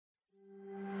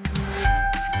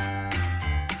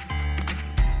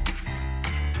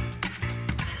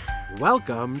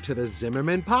Welcome to the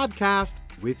Zimmerman Podcast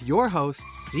with your host,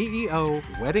 CEO,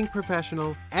 wedding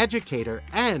professional, educator,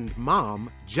 and mom,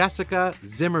 Jessica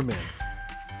Zimmerman.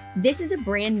 This is a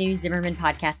brand new Zimmerman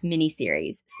Podcast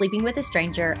miniseries, Sleeping with a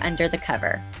Stranger Under the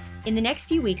Cover. In the next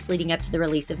few weeks leading up to the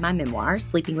release of my memoir,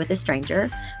 Sleeping with a Stranger,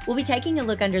 we'll be taking a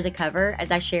look under the cover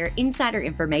as I share insider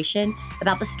information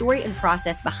about the story and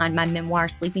process behind my memoir,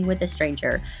 Sleeping with a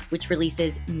Stranger, which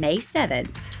releases May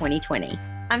 7th, 2020.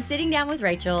 I'm sitting down with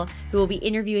Rachel, who will be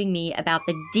interviewing me about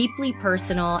the deeply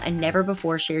personal and never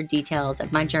before shared details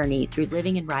of my journey through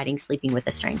living and writing Sleeping with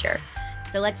a Stranger.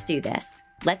 So let's do this.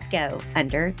 Let's go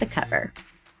under the cover.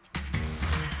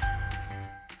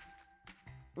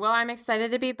 Well, I'm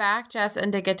excited to be back, Jess,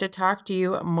 and to get to talk to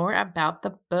you more about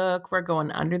the book. We're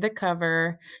going under the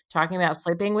cover, talking about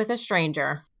Sleeping with a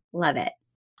Stranger. Love it.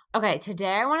 Okay,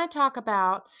 today I want to talk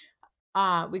about,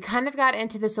 we kind of got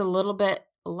into this a little bit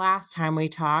last time we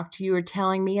talked. You were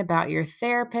telling me about your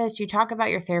therapist. You talk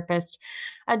about your therapist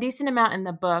a decent amount in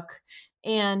the book.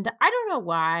 And I don't know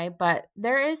why, but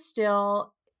there is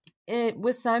still,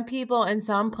 with some people in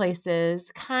some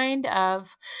places, kind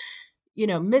of,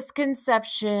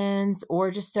 misconceptions or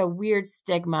just a weird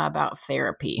stigma about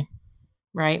therapy,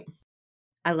 right?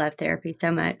 I love therapy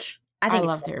so much. I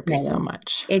love therapy so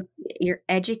much. You're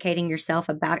educating yourself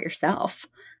about yourself.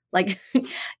 Like,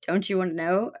 don't you want to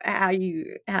know how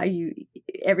you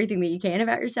everything that you can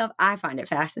about yourself? I find it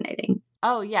fascinating.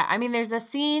 Oh, yeah. I mean, there's a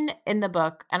scene in the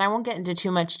book, and I won't get into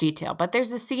too much detail, but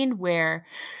there's a scene where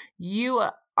you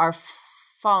are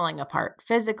falling apart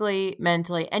physically,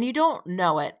 mentally, and you don't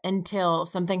know it until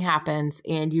something happens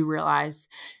and you realize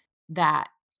that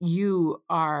you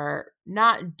are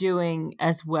not doing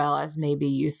as well as maybe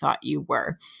you thought you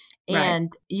were. Right.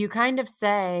 And you kind of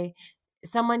say,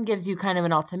 someone gives you kind of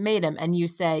an ultimatum and you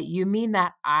say, you mean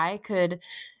that I could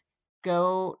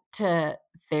go to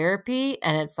therapy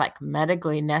and it's like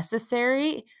medically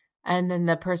necessary? And then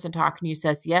the person talking to you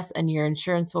says, yes, and your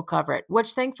insurance will cover it,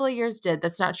 which thankfully yours did.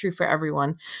 That's not true for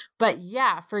everyone. But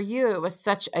yeah, for you, it was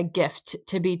such a gift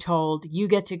to be told you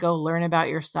get to go learn about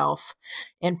yourself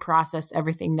and process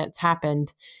everything that's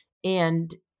happened.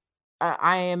 And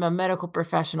I am a medical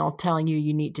professional telling you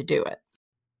you need to do it.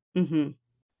 Mm-hmm.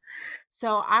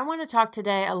 So I want to talk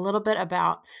today a little bit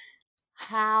about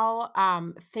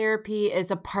how therapy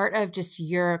is a part of just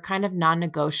your kind of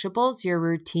non-negotiables, your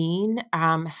routine,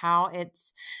 how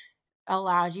it's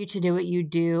allowed you to do what you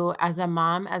do as a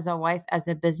mom, as a wife, as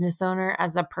a business owner,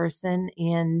 as a person,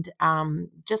 and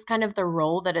just kind of the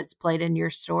role that it's played in your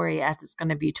story as it's going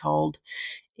to be told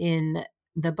in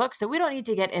the book. So we don't need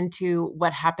to get into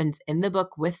what happens in the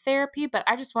book with therapy, but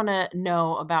I just want to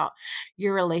know about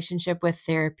your relationship with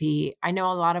therapy. I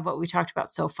know a lot of what we talked about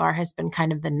so far has been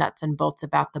kind of the nuts and bolts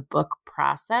about the book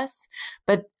process,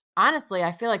 but honestly,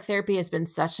 I feel like therapy has been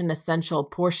such an essential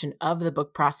portion of the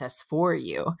book process for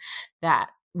you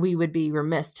that we would be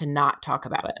remiss to not talk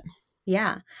about it.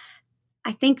 Yeah.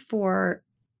 I think for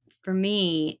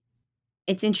me,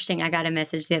 it's interesting. I got a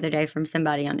message the other day from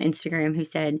somebody on Instagram who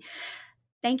said,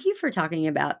 thank you for talking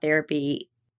about therapy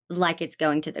like it's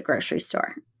going to the grocery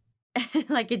store.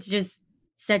 Like it's just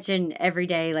such an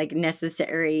everyday, like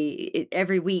necessary,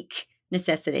 every week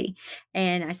necessity.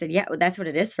 And I said, yeah, well, that's what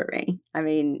it is for me. I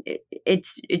mean,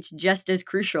 it's just as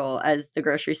crucial as the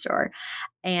grocery store.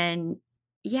 And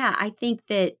yeah, I think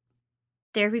that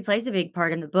therapy plays a big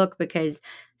part in the book because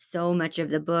so much of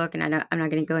the book, and I'm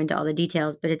not going to go into all the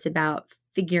details, but it's about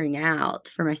figuring out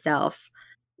for myself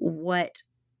what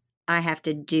I have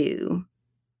to do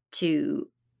to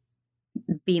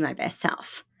be my best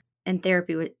self. And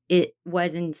therapy, it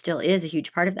was and still is a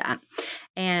huge part of that.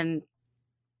 And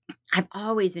I've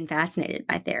always been fascinated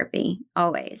by therapy,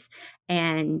 always.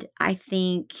 And I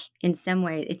think in some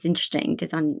way it's interesting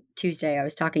because on Tuesday I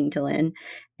was talking to Lynn,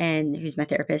 and who's my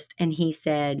therapist, and he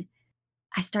said,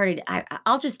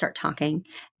 I'll just start talking,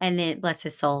 and then bless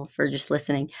his soul for just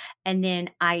listening. And then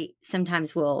I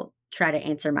sometimes will try to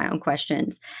answer my own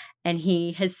questions. And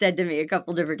he has said to me a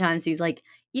couple different times, he's like,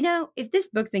 if this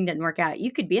book thing doesn't work out,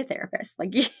 you could be a therapist.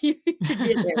 Like you could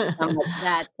be a therapist. I'm like,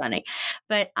 that's funny.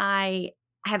 But I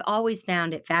have always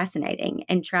found it fascinating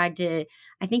and tried to,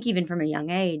 I think even from a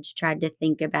young age, tried to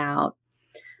think about,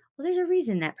 well, there's a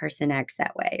reason that person acts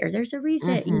that way, or there's a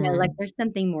reason, like there's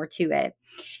something more to it.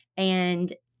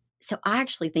 And so I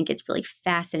actually think it's really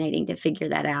fascinating to figure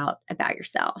that out about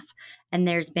yourself. And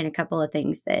there's been a couple of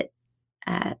things that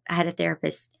I had a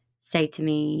therapist say to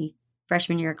me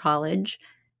freshman year of college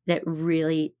that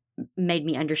really made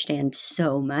me understand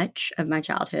so much of my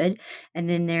childhood. And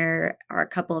then there are a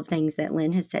couple of things that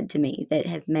Lynn has said to me that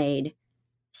have made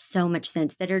so much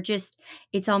sense that are just,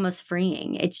 it's almost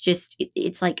freeing. It's just,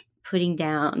 it's like putting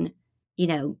down,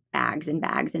 bags and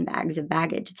bags and bags of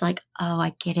baggage. It's like, oh,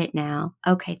 I get it now.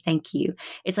 Okay, thank you.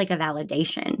 It's like a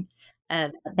validation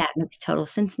of that makes total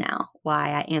sense now,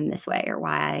 why I am this way or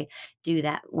why I do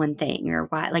that one thing or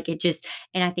why, like it just,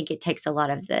 and I think it takes a lot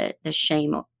of the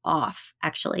shame off,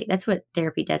 actually. That's what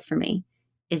therapy does for me,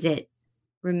 is it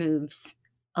removes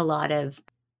a lot of,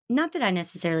 not that I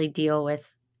necessarily deal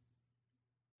with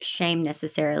shame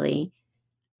necessarily,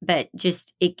 but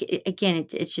just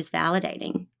it's just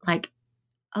validating. Like,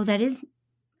 oh, that is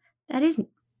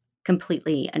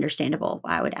completely understandable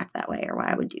why I would act that way or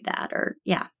why I would do that, or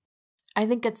yeah. I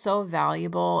think it's so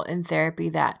valuable in therapy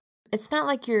that it's not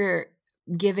like you're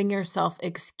giving yourself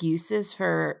excuses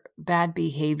for bad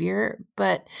behavior,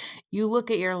 but you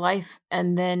look at your life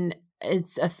and then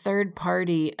it's a third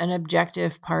party, an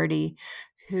objective party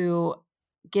who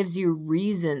gives you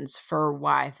reasons for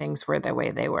why things were the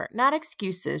way they were. Not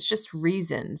excuses, just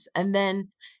reasons. And then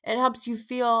it helps you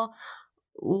feel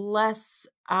less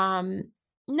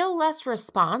no less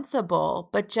responsible,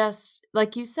 but just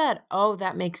like you said, oh,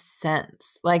 that makes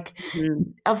sense. Like,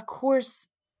 Mhm. of course,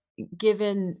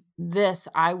 given this,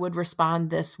 I would respond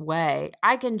this way.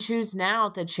 I can choose now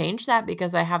to change that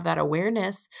because I have that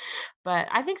awareness. But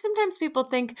I think sometimes people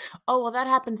think, oh, well, that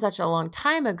happened such a long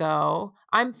time ago.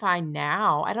 I'm fine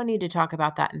now. I don't need to talk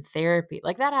about that in therapy.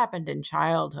 Like that happened in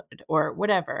childhood or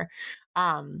whatever.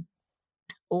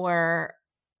 Or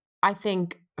I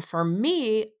think for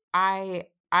me,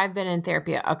 I've been in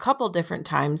therapy a couple different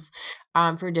times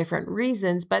for different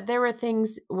reasons, but there were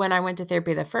things when I went to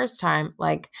therapy the first time,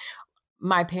 like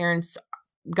my parents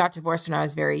got divorced when I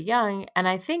was very young, and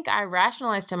I think I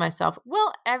rationalized to myself,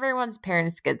 well, everyone's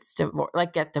parents get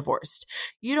divorced.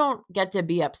 You don't get to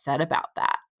be upset about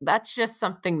that. That's just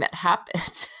something that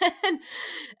happens.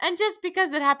 And just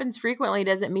because it happens frequently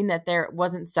doesn't mean that there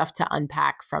wasn't stuff to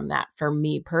unpack from that for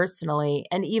me personally.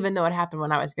 And even though it happened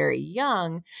when I was very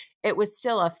young, it was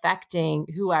still affecting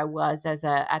who I was as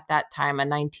at that time, a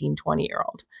 19,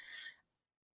 20-year-old.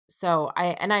 So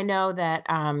I know that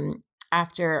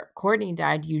after Courtney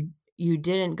died, you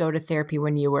didn't go to therapy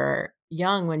when you were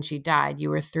young. When she died,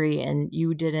 you were 3, and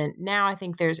you didn't. Now I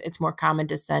think it's more common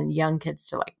to send young kids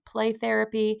to like play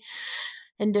therapy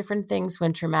and different things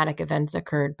when traumatic events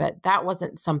occurred, but that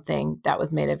wasn't something that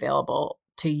was made available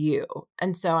to you.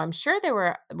 And so I'm sure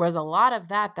there was a lot of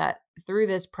that through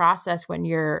this process, when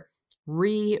you're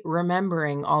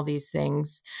remembering all these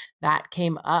things, that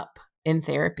came up in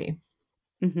therapy.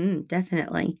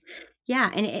 Definitely.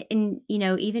 Yeah. And,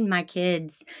 even my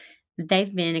kids,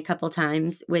 they've been a couple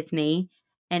times with me,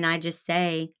 and I just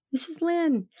say, this is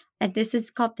Lynn, and this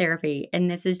is called therapy. And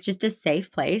this is just a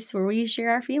safe place where we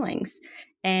share our feelings,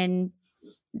 and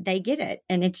they get it.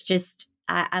 And it's just,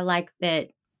 I like that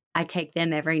I take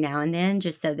them every now and then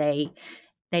just so they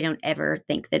don't ever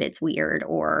think that it's weird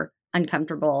or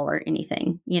uncomfortable or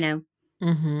anything,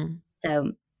 Mm-hmm.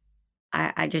 So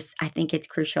I think it's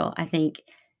crucial. I think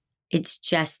it's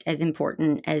just as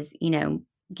important as,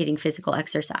 getting physical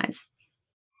exercise.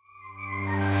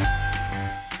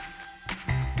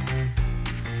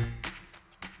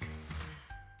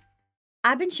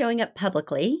 I've been showing up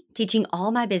publicly, teaching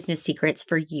all my business secrets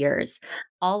for years,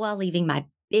 all while leaving my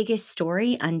biggest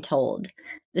story untold.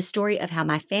 The story of how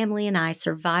my family and I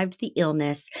survived the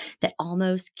illness that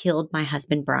almost killed my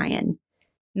husband, Brian.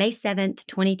 May 7th,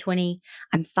 2020,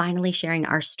 I'm finally sharing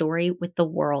our story with the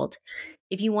world.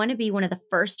 If you want to be one of the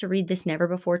first to read this never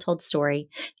before told story,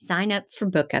 sign up for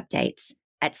book updates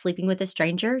at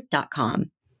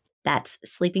sleepingwithastranger.com. That's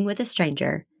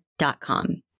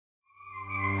sleepingwithastranger.com.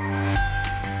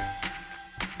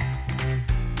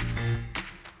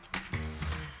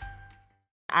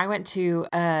 I went to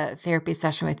a therapy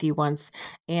session with you once,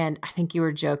 and I think you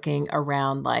were joking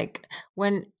around like,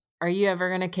 when are you ever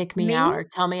going to kick me out or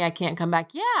tell me I can't come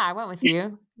back? Yeah, I went with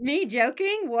you. Me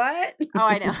joking? What? Oh,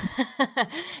 I know.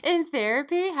 In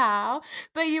therapy, how?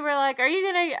 But you were like, are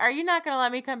you not gonna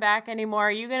let me come back anymore?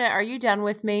 Are you done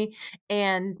with me?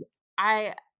 And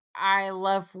I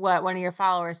love what one of your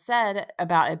followers said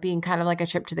about it being kind of like a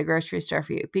trip to the grocery store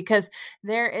for you, because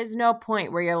there is no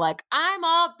point where you're like, I'm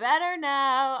all better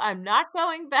now. I'm not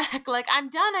going back. Like, I'm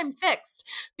done. I'm fixed,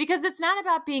 because it's not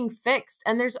about being fixed.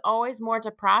 And there's always more to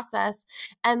process.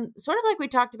 And sort of like we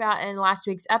talked about in last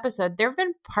week's episode, there have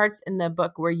been parts in the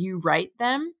book where you write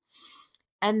them,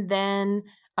 and then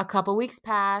a couple weeks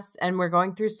pass and we're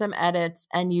going through some edits,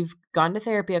 and you've gone to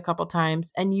therapy a couple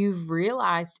times, and you've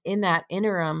realized in that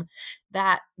interim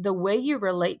that the way you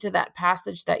relate to that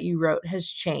passage that you wrote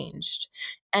has changed.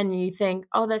 and you think,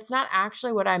 oh, that's not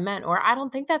actually what I meant, or I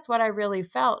don't think that's what I really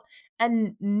felt.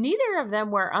 And neither of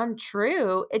them were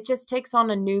untrue. It just takes on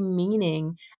a new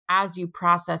meaning as you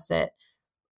process it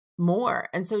more.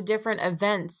 And so different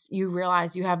events, you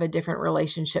realize you have a different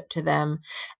relationship to them.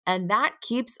 And that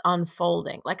keeps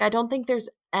unfolding. Like, I don't think there's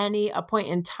a point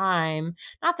in time,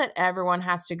 not that everyone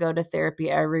has to go to therapy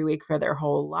every week for their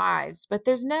whole lives, but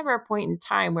there's never a point in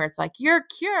time where it's like, you're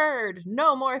cured,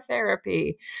 no more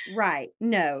therapy. Right.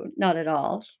 No, not at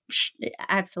all.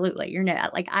 Absolutely. You're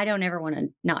not like, I don't ever want to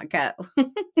not go.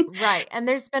 Right. And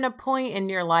there's been a point in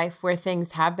your life where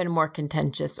things have been more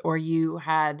contentious, or you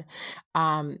had,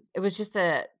 it was just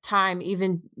a time,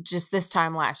 even just this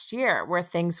time last year, where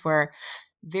things were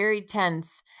very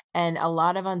tense and a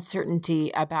lot of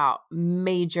uncertainty about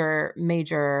major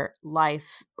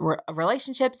life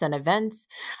relationships and events.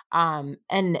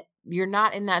 And you're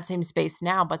not in that same space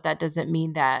now, but that doesn't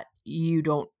mean that you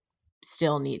don't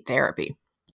still need therapy.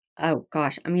 Oh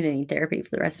gosh, I'm going to need therapy for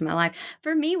the rest of my life.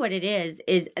 For me, what it is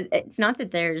it's not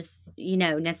that there's,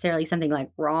 necessarily something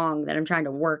like wrong that I'm trying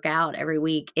to work out every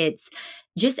week. It's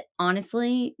just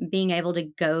honestly being able to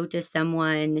go to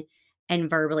someone and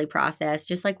verbally process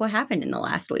just like what happened in the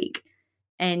last week.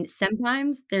 And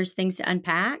sometimes there's things to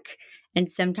unpack, and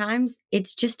sometimes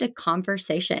it's just a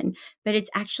conversation. But it's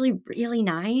actually really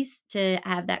nice to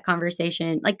have that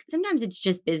conversation. Like sometimes it's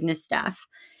just business stuff.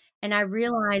 And I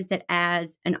realized that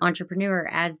as an entrepreneur,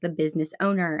 as the business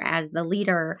owner, as the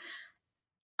leader,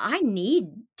 I need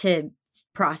to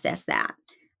process that.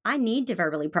 I need to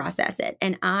verbally process it.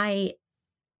 And I,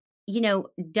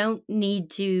 don't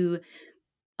need to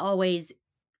always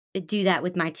do that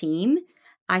with my team.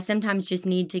 I sometimes just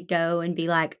need to go and be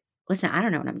like, listen, I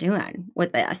don't know what I'm doing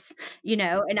with this,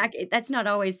 and that's not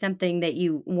always something that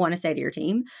you want to say to your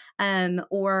team.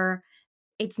 Or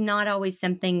it's not always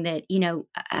something that,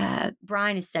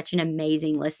 Brian is such an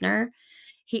amazing listener.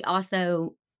 He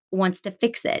also wants to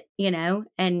fix it,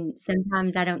 and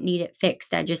sometimes I don't need it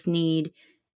fixed. I just need,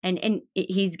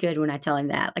 he's good when I tell him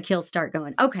that. Like he'll start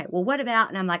going, okay, well, what about?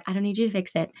 And I'm like, I don't need you to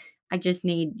fix it. I just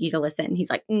need you to listen. And he's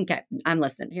like, okay, I'm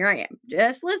listening. Here I am,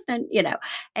 just listening,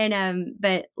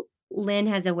 but Lynn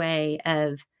has a way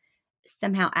of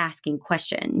somehow asking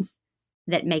questions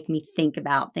that make me think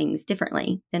about things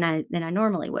differently than I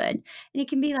normally would. And it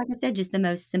can be, like I said, just the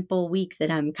most simple week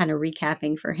that I'm kind of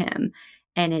recapping for him.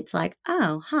 And it's like,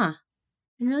 oh, huh. I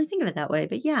didn't really think of it that way.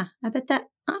 But yeah, I bet that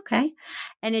okay.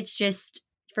 And it's just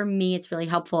for me, it's really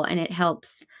helpful. And it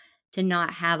helps to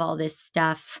not have all this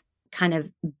stuff kind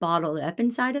of bottled up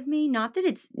inside of me. Not that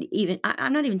it's even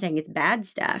I'm not even saying it's bad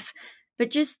stuff, but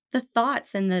just the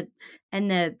thoughts and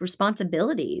the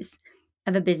responsibilities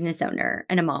of a business owner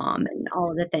and a mom and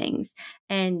all of the things.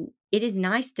 And it is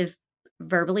nice to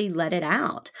verbally let it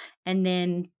out. And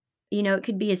then, it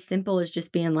could be as simple as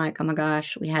just being like, oh my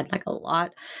gosh, we had like a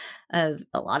lot of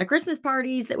Christmas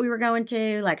parties that we were going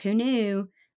to. Like, who knew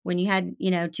when you had,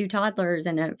 two toddlers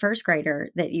and a first grader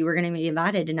that you were going to be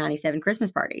invited to 97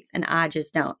 Christmas parties? And I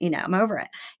just don't, I'm over it.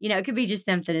 It could be just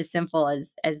something as simple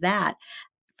as that.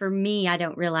 For me, I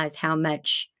don't realize how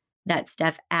much that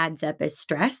stuff adds up as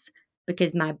stress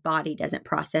because my body doesn't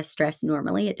process stress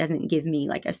normally. It doesn't give me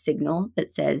like a signal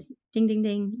that says, ding, ding,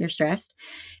 ding, you're stressed.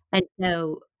 And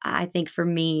so I think for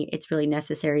me, it's really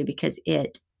necessary because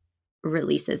it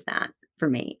releases that for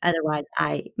me. Otherwise,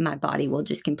 my body will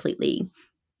just completely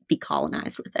be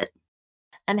colonized with it.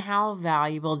 And how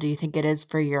valuable do you think it is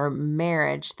for your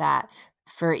marriage that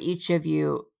for each of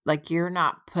you, like you're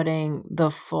not putting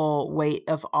the full weight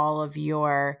of all of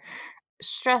your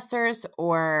stressors,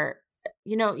 or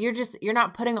you're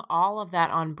not putting all of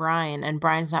that on Brian, and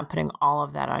Brian's not putting all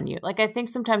of that on you. Like I think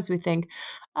sometimes we think,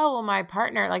 oh, well, my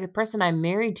partner, like the person I'm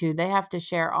married to, they have to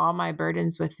share all my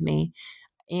burdens with me.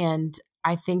 And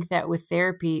I think that with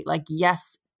therapy, like,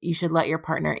 yes, you should let your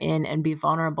partner in and be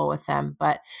vulnerable with them,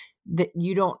 but that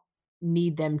you don't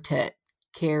need them to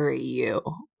carry you.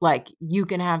 Like you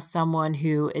can have someone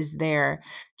who is there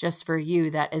just for you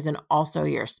that isn't also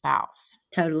your spouse.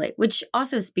 Totally. Which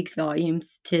also speaks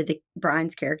volumes to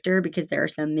Brian's character, because there are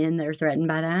some men that are threatened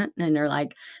by that. And they're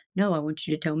like, no, I want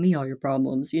you to tell me all your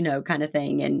problems, kind of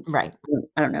thing. And right.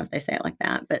 I don't know if they say it like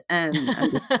that, but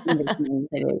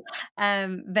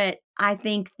but I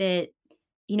think that,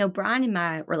 Brian and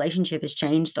my relationship has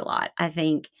changed a lot. I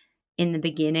think in the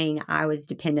beginning, I was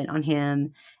dependent on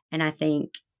him. And I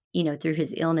think, through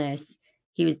his illness,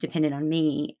 he was dependent on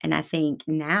me. And I think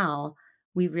now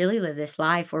we really live this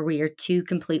life where we are two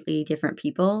completely different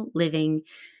people living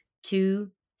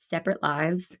two separate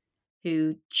lives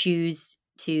who choose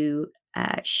to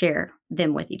share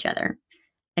them with each other.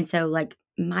 And so, like,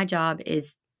 my job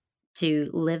is to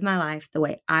live my life the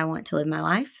way I want to live my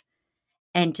life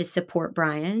and to support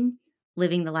Brian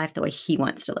living the life the way he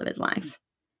wants to live his life.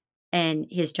 And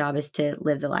his job is to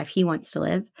live the life he wants to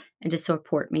live and to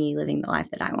support me living the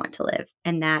life that I want to live.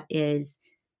 And that is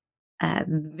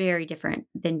very different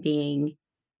than being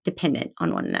dependent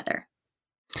on one another.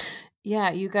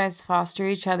 Yeah, you guys foster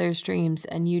each other's dreams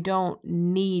and you don't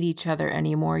need each other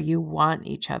anymore. You want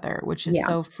each other, which is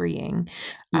so freeing.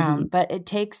 But it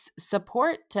takes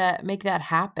support to make that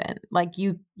happen. Like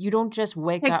you don't just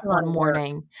wake up one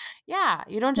morning. Yeah,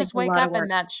 you don't just wake up and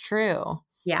that's true.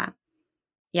 Yeah.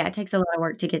 Yeah, it takes a lot of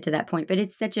work to get to that point, but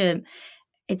it's such a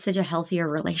healthier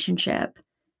relationship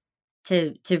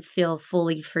to feel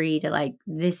fully free to like,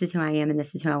 this is who I am and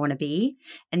this is who I want to be.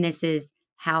 And this is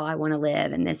how I want to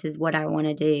live. And this is what I want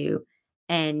to do.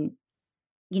 And,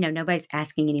 nobody's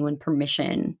asking anyone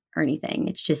permission or anything.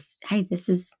 It's just, hey, this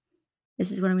is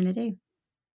what I'm going to do.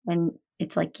 And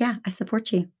it's like, yeah, I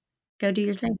support you. Go do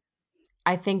your thing.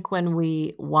 I think when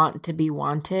we want to be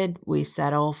wanted, we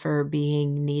settle for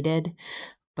being needed.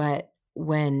 But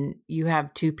when you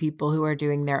have two people who are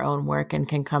doing their own work and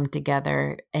can come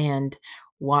together and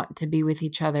want to be with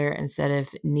each other instead of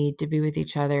need to be with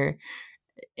each other,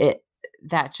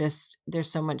 there's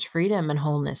so much freedom and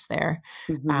wholeness there.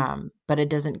 But it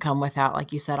doesn't come without,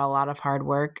 like you said, a lot of hard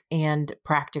work and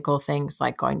practical things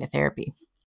like going to therapy.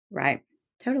 Right.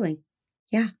 Totally.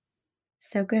 Yeah.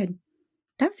 So good.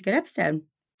 That was a good episode.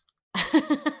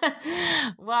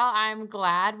 Well, I'm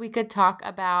glad we could talk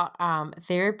about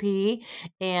therapy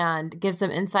and give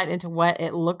some insight into what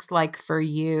it looks like for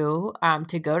you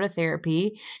to go to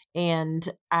therapy. And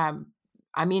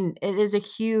it is a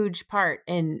huge part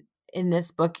in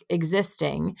this book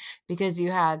existing because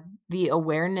you had the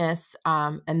awareness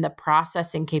and the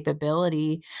processing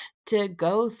capability to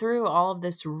go through all of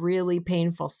this really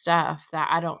painful stuff that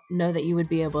I don't know that you would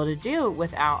be able to do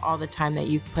without all the time that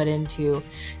you've put into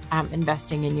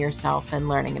investing in yourself and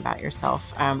learning about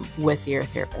yourself with your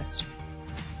therapist.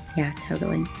 Yeah,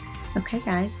 totally. Okay,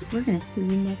 guys, we're going to see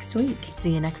you next week.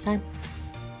 See you next time.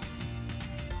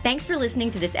 Thanks for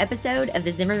listening to this episode of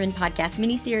the Zimmerman Podcast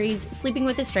miniseries, Sleeping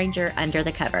with a Stranger Under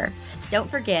the Cover. Don't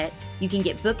forget, you can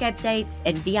get book updates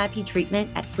and VIP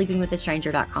treatment at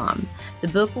sleepingwithastranger.com. The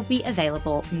book will be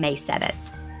available May 7th.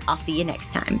 I'll see you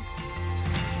next time.